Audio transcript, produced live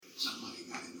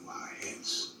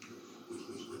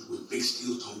big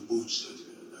steel-toed boots,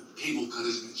 cable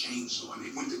cutters and a chainsaw, and they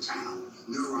went to town.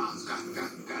 Neurons got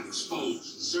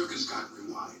exposed. The circuits got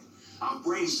rewired. Our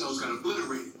brain cells got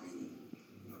obliterated, baby.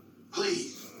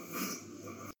 Please.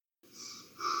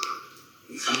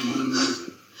 If I want to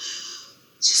know.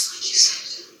 Just like you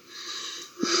said.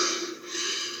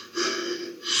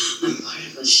 I'm part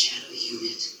of a shadow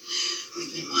unit.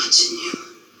 We've been watching you.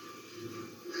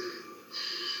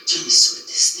 Trying to sort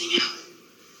this thing out.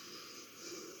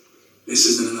 This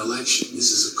isn't an election.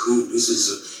 This is a coup. This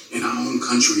is, in our own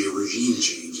country, a regime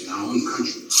change. In our own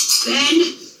country.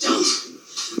 Ben, don't.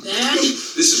 Ben.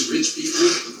 This is rich people,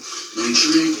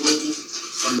 Manchurian Global,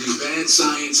 funding bad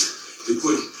science to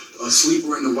put a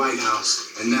sleeper in the White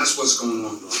House, and that's what's going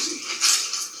on, Rosie.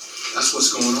 That's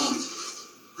what's going on.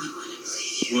 I want to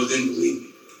believe you. Well, then believe me.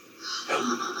 Help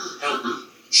me. Help me.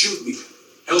 Shoot me.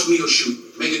 Help me or shoot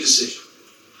me. Make a decision.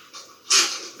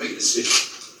 Make a decision.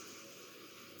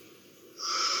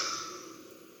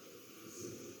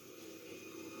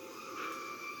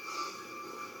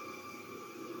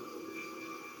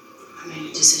 I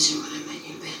made a decision when I met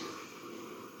you, Ben.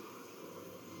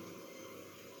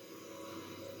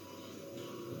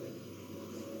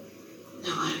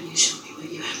 Now why don't you show me what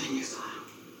you have in your file?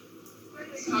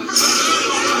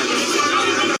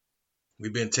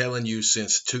 We've been telling you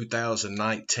since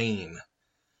 2019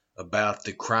 about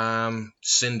the crime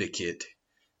syndicate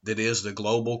that is the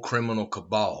global criminal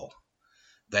cabal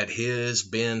that has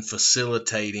been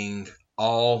facilitating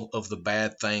all of the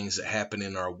bad things that happen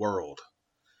in our world.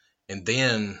 And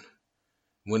then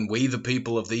when we, the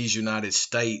people of these United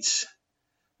States,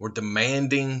 were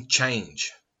demanding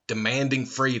change, demanding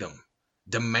freedom,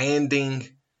 demanding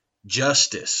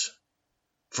justice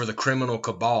for the criminal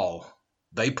cabal,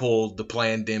 they pulled the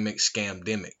plandemic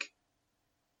scamdemic.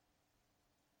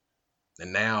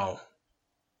 And now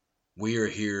we are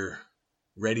here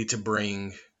ready to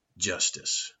bring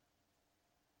justice.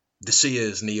 This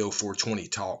is Neo 420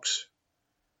 Talks,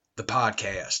 the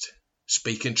podcast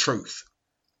speaking truth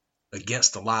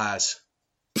against the lies.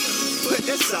 But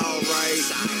that's alright,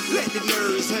 let the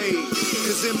nerves hate.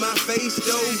 Cause in my face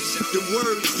though, the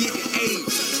words get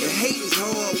aged. And hate is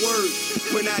hard work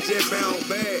when I just bounce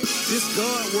back. This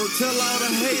God work, tell all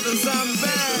the haters I'm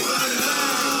back.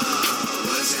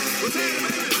 What's that?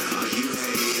 All you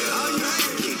haters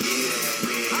can get at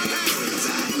me.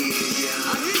 Cause I hear ya,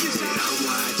 and I'm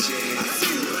watching.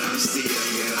 But I'm still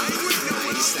here, I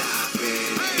ain't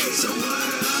stopping. So what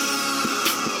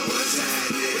up? What's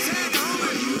happening?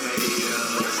 All you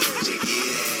haters can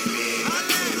get at me.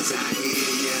 Cause I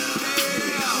hear ya,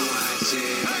 and I'm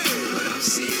watching. But I'm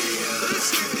serious.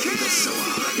 So all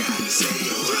I gotta say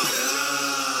is what up?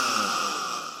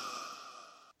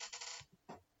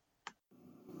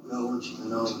 I want you to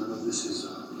know none of this is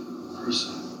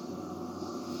personal.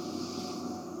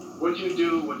 What you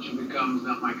do, what you become is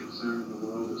not my concern. The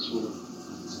world is full of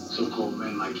so-called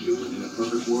men like you. And in a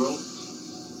perfect world,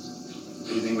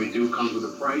 anything we do comes with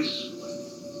a price.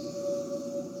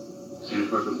 It's in a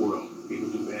perfect world. People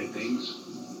do bad things.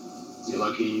 You're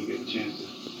lucky you get a chance to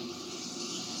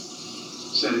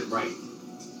set it right.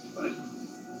 But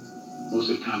most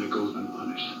of the time it goes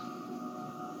unpunished.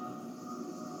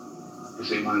 They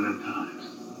say one of them times.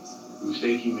 The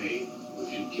mistake you made was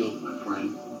you killed my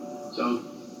friend. So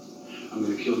I'm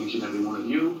going to kill each and every one of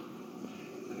you.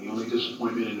 And the only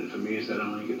disappointment in it for me is that I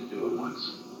only get to do it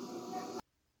once.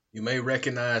 You may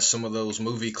recognize some of those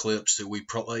movie clips that we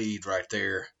played right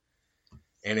there.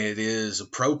 And it is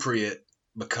appropriate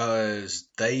because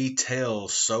they tell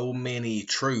so many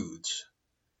truths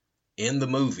in the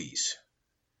movies.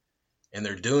 And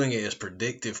they're doing it as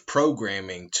predictive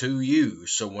programming to you.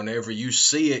 So whenever you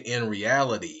see it in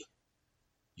reality,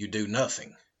 you do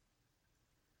nothing.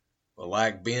 Well,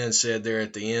 like Ben said there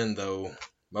at the end, though,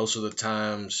 most of the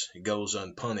times it goes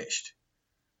unpunished.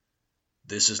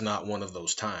 This is not one of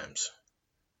those times.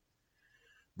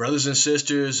 Brothers and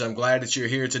sisters, I'm glad that you're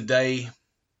here today.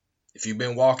 If you've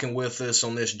been walking with us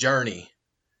on this journey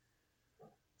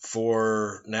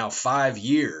for now 5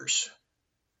 years,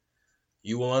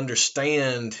 you will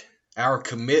understand our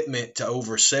commitment to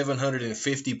over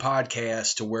 750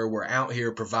 podcasts to where we're out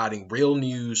here providing real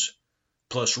news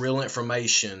plus real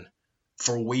information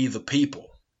for we the people.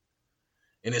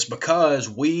 And it's because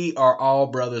we are all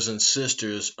brothers and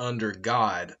sisters under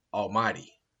God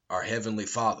Almighty, our Heavenly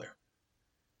Father.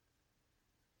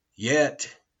 Yet,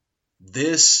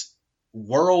 this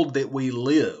world that we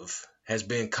live has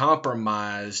been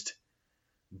compromised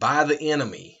by the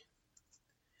enemy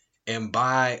and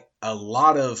by a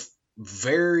lot of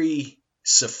very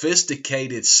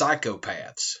sophisticated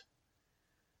psychopaths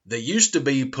that used to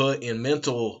be put in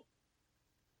mental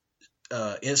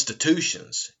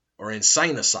institutions or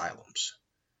insane asylums.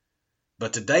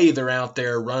 But today they're out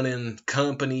there running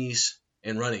companies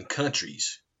and running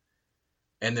countries.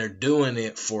 And they're doing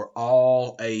it for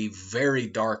all a very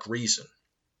dark reason.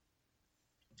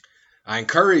 I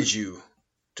encourage you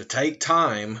to take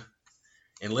time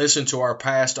and listen to our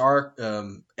past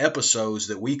episodes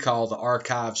that we call the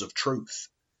Archives of Truth.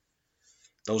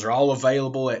 Those are all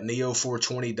available at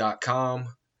neo420.com.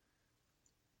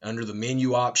 Under the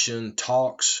menu option,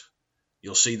 Talks,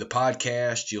 you'll see the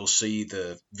podcast, you'll see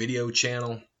the video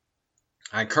channel.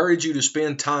 I encourage you to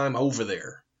spend time over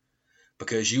there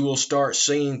because you will start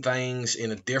seeing things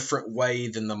in a different way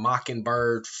than the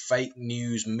Mockingbird fake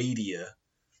news media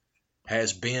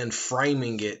has been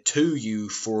framing it to you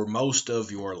for most of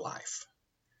your life.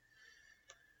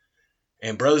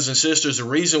 And brothers and sisters, the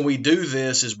reason we do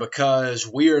this is because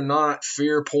we are not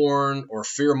fear porn or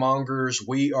fear mongers.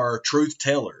 We are truth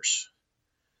tellers.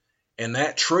 And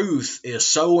that truth is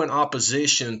so in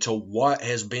opposition to what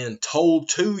has been told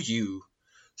to you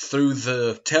through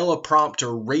the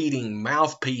teleprompter reading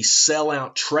mouthpiece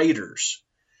sellout traders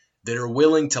that are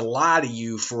willing to lie to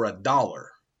you for $1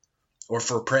 or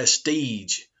for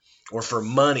prestige or for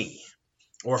money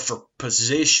or for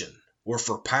position or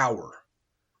for power.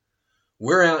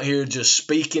 We're out here just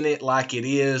speaking it like it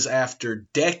is after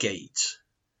decades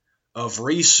of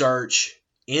research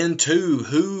into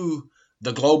who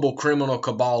the global criminal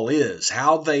cabal is,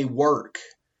 how they work.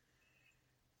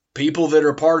 People that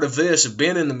are part of this have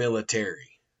been in the military.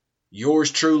 Yours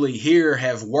truly here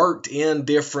have worked in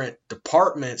different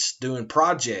departments doing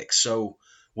projects. So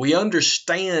we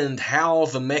understand how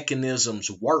the mechanisms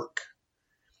work.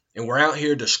 And we're out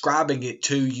here describing it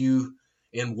to you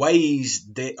in ways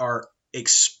that are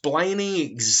explaining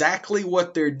exactly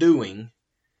what they're doing,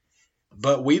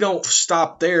 but we don't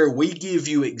stop there. We give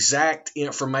you exact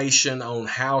information on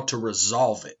how to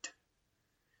resolve it.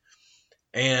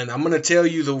 And I'm going to tell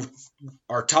you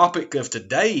our topic of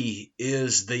today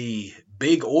is the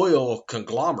big oil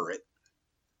conglomerate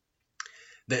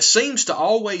that seems to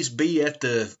always be at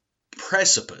the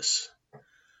precipice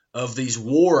of these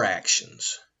war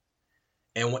actions.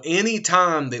 And any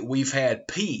time that we've had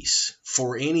peace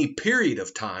for any period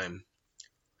of time,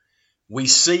 we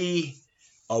see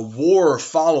a war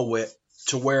follow it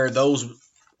to where those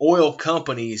oil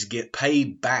companies get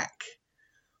paid back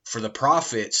for the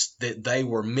profits that they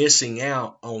were missing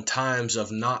out on times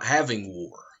of not having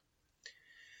war.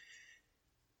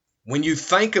 When you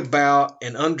think about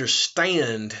and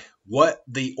understand what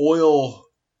the oil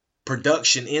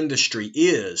production industry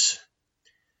is,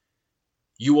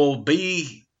 you will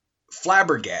be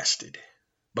flabbergasted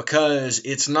because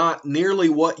it's not nearly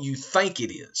what you think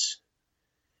it is.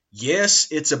 Yes,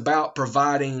 it's about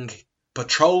providing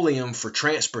petroleum for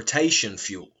transportation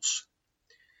fuels.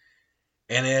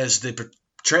 And as the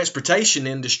transportation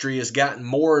industry has gotten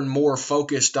more and more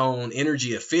focused on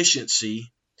energy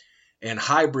efficiency and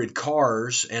hybrid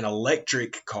cars and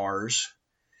electric cars,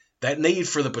 that need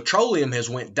for the petroleum has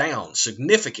went down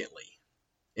significantly.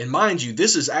 And mind you,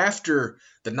 this is after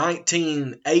the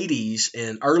 1980s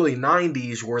and early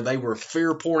 90s where they were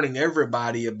fear-porning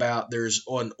everybody about there's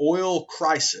an oil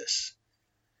crisis.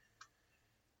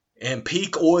 And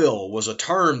peak oil was a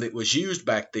term that was used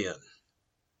back then.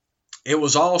 It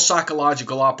was all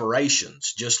psychological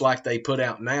operations, just like they put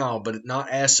out now, but not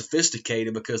as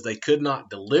sophisticated because they could not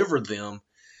deliver them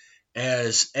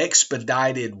as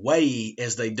expedited way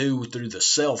as they do through the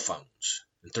cell phones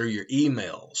and through your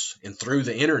emails and through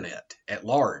the internet at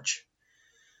large.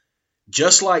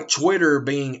 Just like Twitter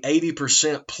being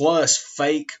 80% plus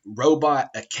fake robot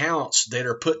accounts that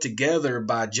are put together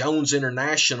by Jones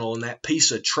International and that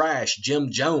piece of trash,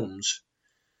 Jim Jones,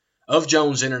 of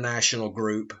Jones International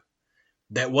Group,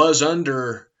 that was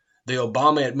under the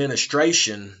Obama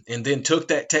administration and then took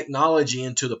that technology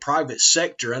into the private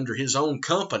sector under his own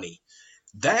company.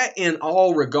 That in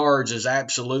all regards is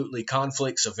absolutely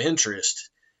conflicts of interest,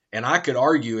 and I could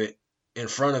argue it in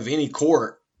front of any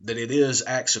court that it is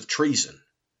acts of treason.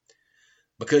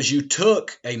 Because you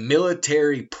took a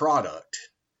military product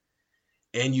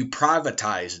and you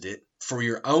privatized it for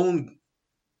your own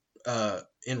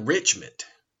enrichment.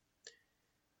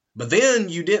 But then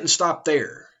you didn't stop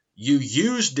there. You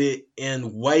used it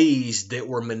in ways that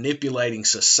were manipulating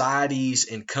societies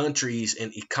and countries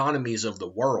and economies of the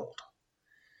world.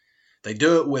 They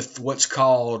do it with what's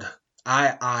called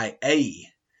IIA,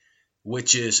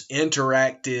 which is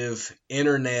interactive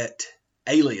internet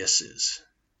aliases.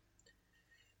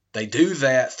 They do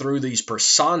that through these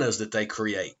personas that they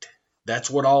create. That's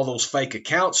what all those fake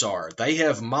accounts are. They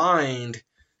have mined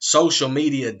social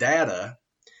media data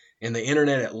and the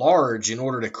internet at large in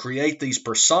order to create these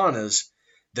personas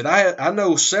that I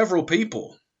know several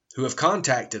people who have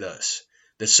contacted us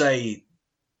that say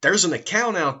there's an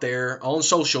account out there on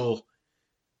social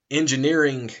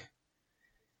engineering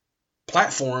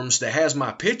platforms that has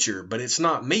my picture, but it's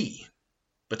not me,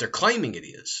 but they're claiming it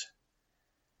is.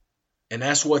 And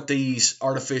that's what these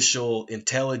artificial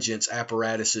intelligence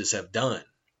apparatuses have done.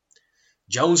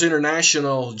 Jones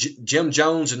International, Jim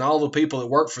Jones, and all the people that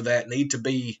work for that need to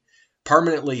be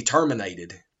permanently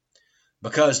terminated,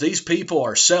 because these people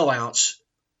are sellouts,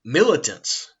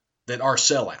 militants that are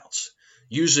sellouts,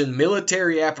 using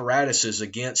military apparatuses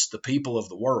against the people of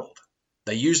the world.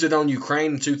 They used it on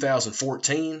Ukraine in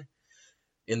 2014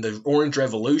 in the Orange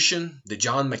Revolution. The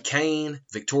John McCain,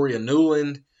 Victoria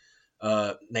Nuland,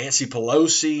 Nancy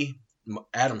Pelosi,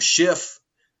 Adam Schiff,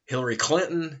 Hillary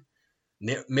Clinton,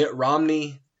 Mitt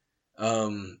Romney,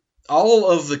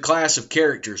 all of the class of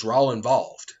characters were all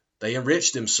involved. They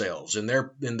enriched themselves and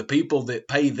the people that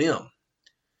pay them.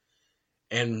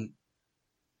 And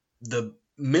the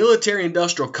military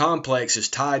industrial complex is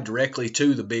tied directly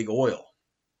to the big oil.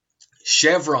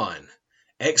 Chevron,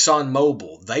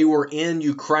 ExxonMobil, they were in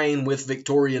Ukraine with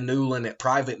Victoria Nuland at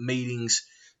private meetings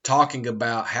talking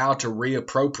about how to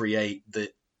reappropriate the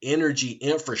energy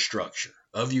infrastructure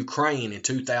of Ukraine in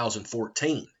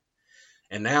 2014.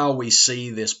 And now we see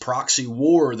this proxy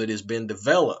war that has been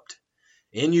developed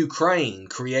in Ukraine,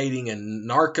 creating a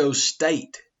narco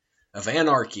state of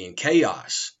anarchy and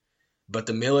chaos. But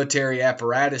the military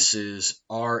apparatuses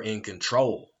are in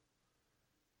control.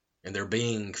 And they're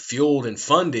being fueled and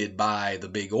funded by the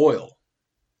big oil.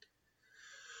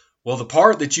 Well, the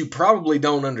part that you probably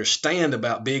don't understand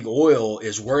about big oil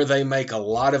is where they make a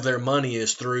lot of their money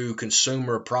is through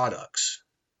consumer products.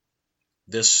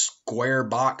 This square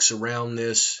box around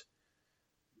this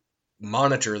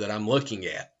monitor that I'm looking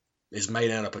at is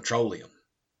made out of petroleum.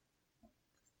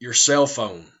 Your cell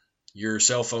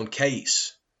phone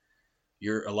case,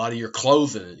 a lot of your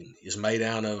clothing is made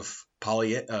out of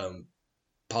polystyrene.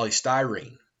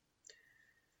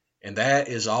 And that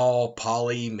is all.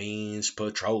 Poly means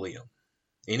petroleum.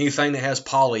 Anything that has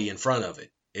poly in front of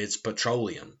it, it's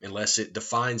petroleum, unless it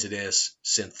defines it as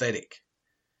synthetic.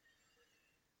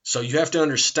 So you have to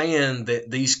understand that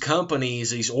these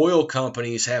companies, these oil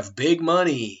companies, have big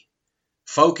money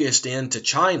focused into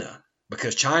China,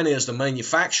 because China is the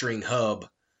manufacturing hub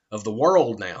of the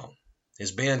world now.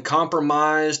 Has been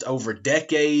compromised over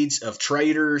decades of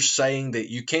traders saying that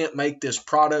you can't make this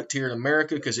product here in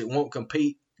America because it won't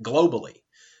compete globally.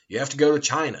 You have to go to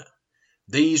China.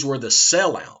 These were the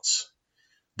sellouts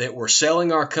that were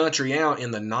selling our country out in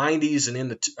the 90s and in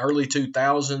the early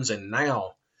 2000s, and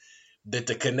now that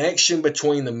the connection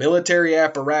between the military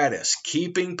apparatus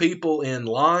keeping people in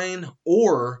line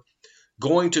or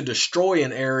going to destroy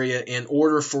an area in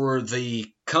order for the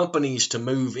companies to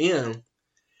move in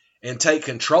and take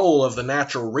control of the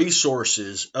natural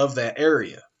resources of that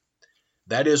area.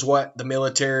 That is what the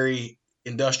military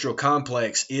industrial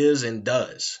complex is and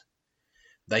does.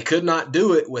 They could not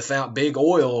do it without big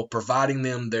oil providing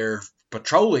them their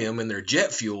petroleum and their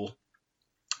jet fuel,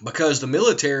 because the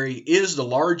military is the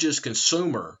largest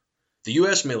consumer. The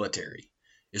U.S. military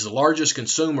is the largest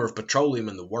consumer of petroleum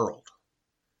in the world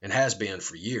and has been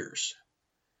for years.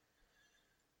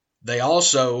 They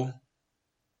also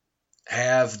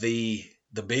have the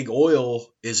big oil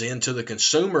is into the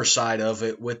consumer side of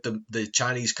it with the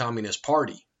Chinese Communist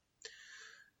Party.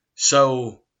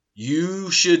 So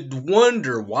you should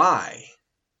wonder, why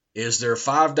is there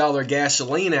 $5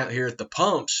 gasoline out here at the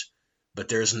pumps, but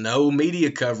there's no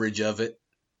media coverage of it?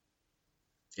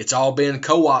 It's all been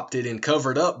co-opted and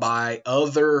covered up by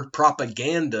other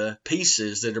propaganda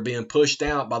pieces that are being pushed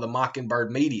out by the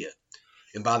Mockingbird media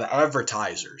and by the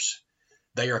advertisers.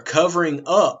 They are covering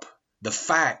up the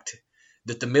fact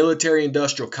that the military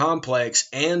industrial complex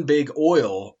and big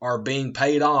oil are being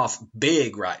paid off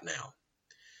big right now.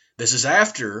 This is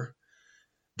after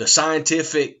the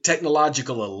scientific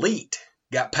technological elite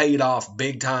got paid off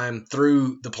big time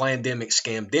through the pandemic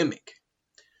scamdemic.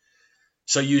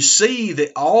 So you see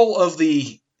that all of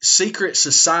the secret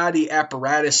society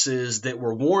apparatuses that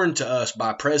were warned to us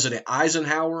by President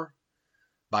Eisenhower,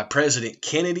 by President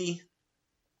Kennedy,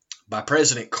 by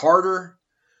President Carter,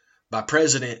 by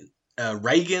President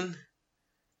Reagan,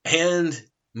 and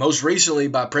most recently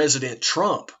by President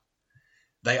Trump,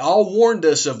 they all warned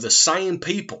us of the same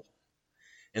people.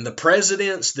 And the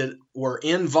presidents that were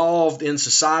involved in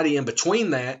society in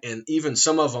between that, and even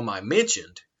some of them I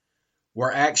mentioned,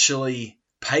 were actually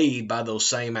paid by those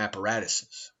same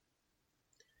apparatuses.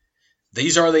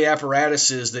 These are the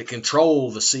apparatuses that control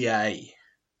the CIA.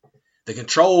 They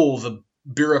control the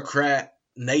bureaucrat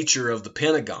nature of the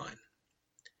Pentagon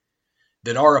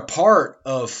that are a part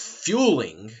of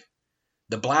fueling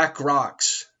the Black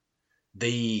Rocks,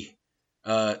 the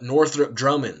Northrop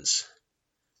Grumman's,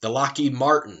 the Lockheed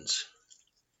Martins,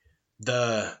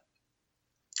 the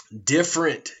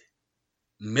different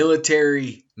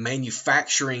military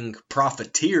manufacturing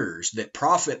profiteers that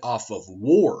profit off of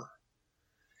war.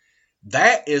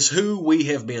 That is who we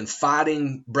have been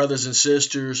fighting, brothers and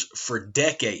sisters, for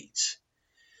decades,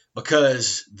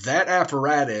 because that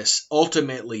apparatus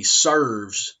ultimately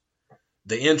serves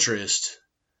the interest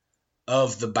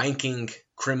of the banking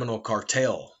criminal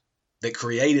cartel that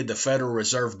created the Federal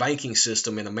Reserve banking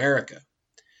system in America.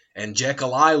 And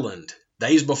Jekyll Island,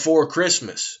 days before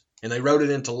Christmas, and they wrote it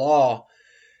into law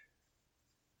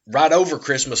right over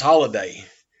Christmas holiday.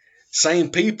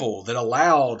 Same people that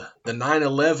allowed the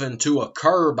 9/11 to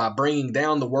occur by bringing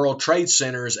down the World Trade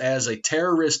Centers as a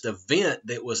terrorist event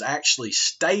that was actually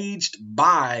staged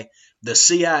by the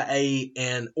CIA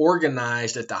and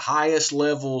organized at the highest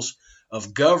levels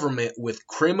of government with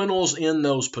criminals in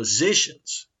those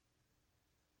positions.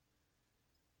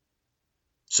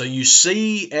 So you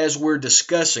see, as we're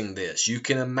discussing this, you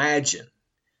can imagine,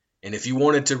 and if you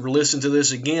wanted to listen to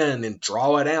this again and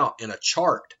draw it out in a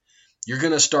chart, you're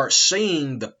going to start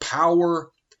seeing the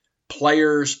power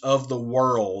players of the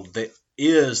world that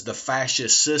is the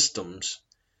fascist systems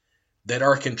that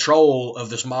are in control of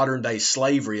this modern day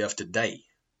slavery of today.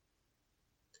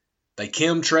 They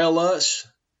chemtrail us,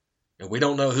 and we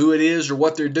don't know who it is or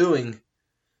what they're doing,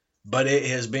 but it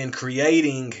has been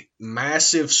creating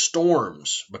massive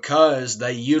storms because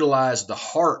they utilize the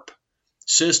HAARP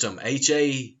system,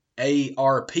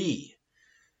 HAARP.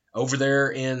 Over there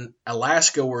in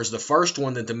Alaska was the first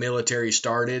one that the military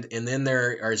started, and then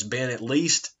there has been at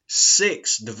least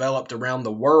 6 developed around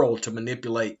the world to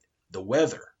manipulate the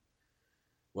weather.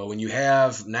 Well, when you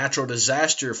have natural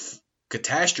disaster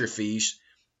catastrophes,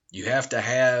 you have to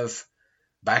have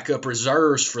backup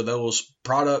reserves for those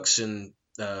products and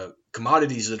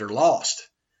commodities that are lost.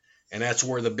 And that's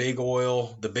where the big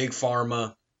oil, the big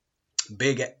pharma,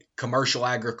 big commercial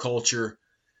agriculture,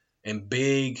 and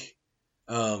big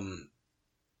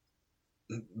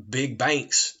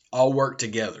banks all work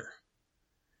together.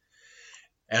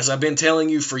 As I've been telling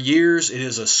you for years, it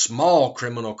is a small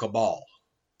criminal cabal.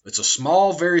 It's a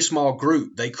small, very small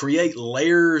group. They create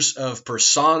layers of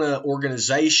persona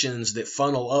organizations that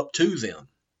funnel up to them,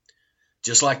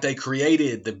 just like they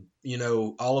created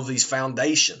all of these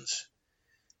foundations.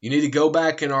 You need to go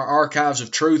back in our archives of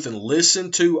truth and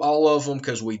listen to all of them,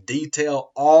 because we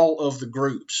detail all of the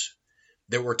groups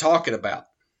that we're talking about.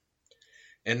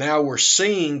 And now we're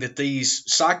seeing that these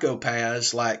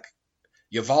psychopaths like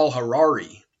Yuval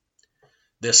Harari,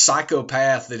 this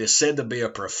psychopath that is said to be a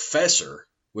professor,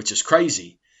 which is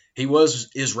crazy. He was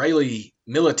Israeli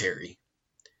military,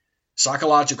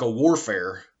 psychological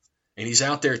warfare, and he's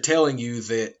out there telling you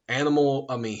that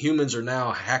humans are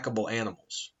now hackable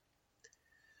animals.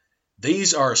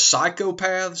 These are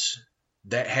psychopaths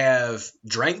that have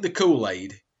drank the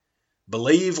Kool-Aid,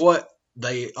 believe what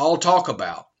they all talk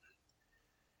about,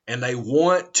 and they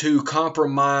want to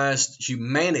compromise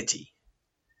humanity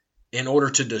in order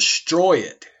to destroy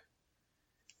it,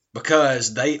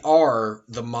 because they are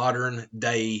the modern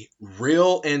day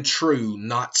real and true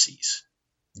Nazis.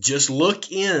 Just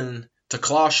look in to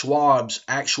Klaus Schwab's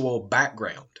actual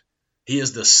background. He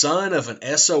is the son of an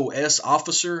SOS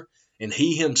officer, and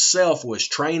he himself was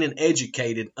trained and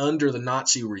educated under the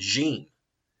Nazi regime.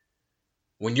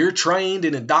 When you're trained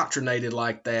and indoctrinated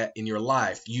like that in your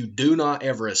life, you do not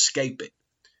ever escape it.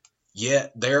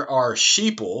 Yet there are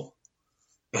sheeple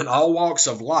in all walks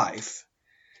of life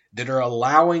that are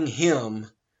allowing him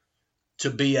to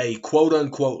be a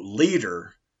quote-unquote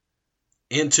leader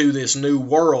into this new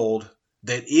world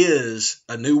that is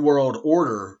a new world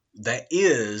order, that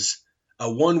is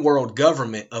a one-world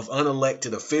government of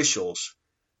unelected officials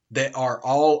that are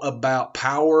all about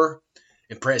power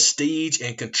and prestige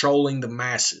and controlling the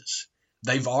masses.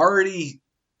 They've already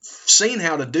seen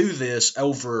how to do this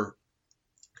over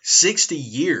 60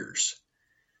 years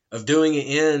of doing it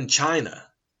in China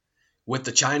with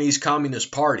the Chinese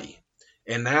Communist Party.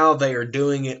 And now they are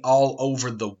doing it all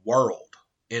over the world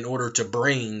in order to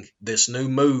bring this new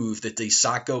move that these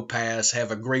psychopaths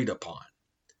have agreed upon.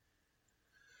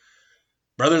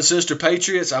 Brother and sister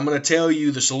patriots, I'm going to tell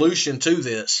you the solution to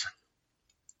this.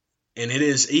 And it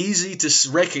is easy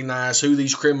to recognize who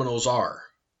these criminals are.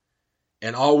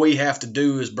 And all we have to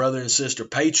do as brother and sister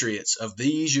patriots of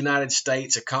these United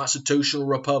States, a constitutional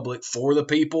republic for the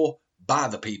people, by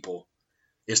the people,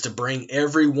 is to bring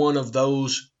every one of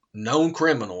those known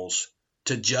criminals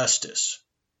to justice.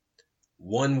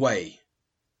 one way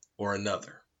or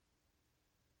another.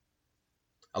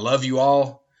 I love you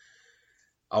all.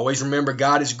 Always remember,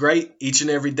 God is great each and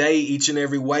every day, each and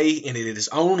every way, and it is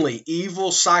only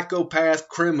evil psychopath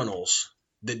criminals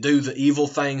that do the evil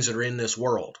things that are in this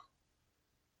world.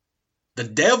 The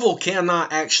devil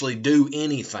cannot actually do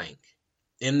anything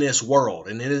in this world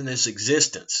and in this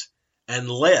existence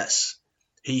unless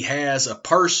he has a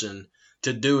person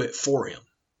to do it for him.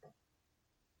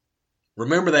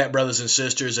 Remember that, brothers and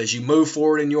sisters, as you move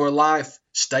forward in your life,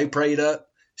 stay prayed up,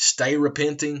 stay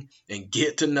repenting, and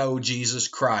get to know Jesus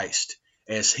Christ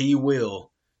as he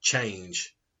will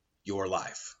change your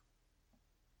life.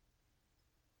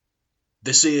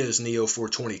 This is Neo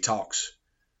 420 Talks,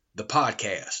 the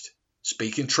podcast,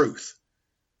 speaking truth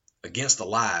against the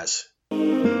lies.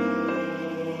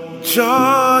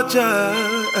 Georgia,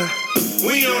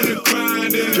 We on the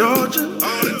grind, Georgia,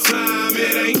 all the time.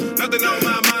 It ain't nothing on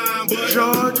my mind, but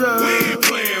Georgia, we ain't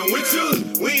playing with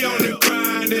you. We on the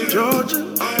grind, Georgia,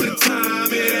 all the time.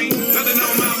 It ain't nothing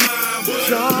on my mind, but we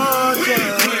Georgia.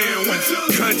 ain't playing with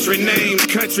you. Country names,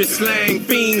 country slang,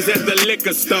 fiends at the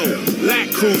liquor store,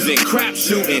 lack cruising, crap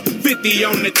shooting, 50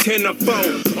 on the 10 or 4.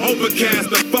 Overcast,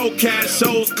 the forecast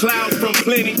shows clouds from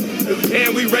plenty,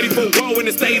 and we ready for war in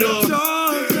the state of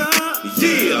Georgia.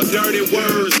 Yeah, dirty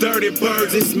words, dirty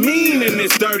birds, it's mean in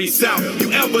this dirty south.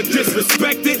 You ever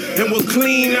disrespect it and we'll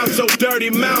clean out your dirty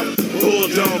mouth.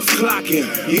 Bulldogs clocking,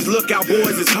 these lookout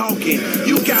boys is hawking.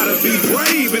 You gotta be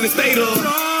brave in the state of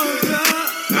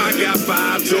I got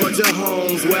 5 Georgia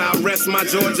homes where I rest my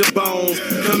Georgia bones.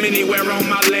 Come anywhere on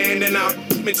my land and I'll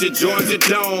at your Georgia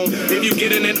dome. If you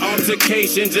get in an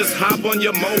altercation, just hop on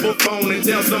your mobile phone and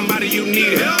tell somebody you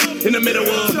need help in the middle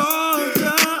of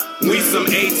We some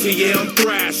ATL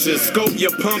thrashers, scope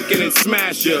your pumpkin and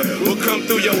smash ya. We'll come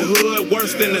through your hood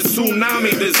worse than a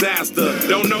tsunami disaster.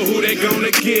 Don't know who they gonna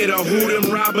get or who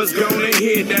them robbers gonna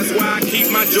hit. That's why I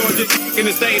keep my Georgia in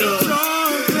the state of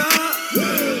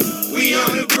We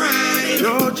on the grind,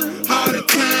 Georgia, all the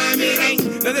time. It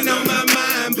ain't nothing on my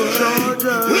mind, but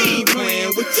Georgia, we ain't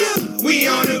playing with you. We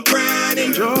on the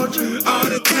grind, Georgia, all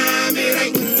the time. It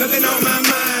ain't nothing on my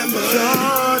mind, but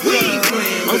Georgia.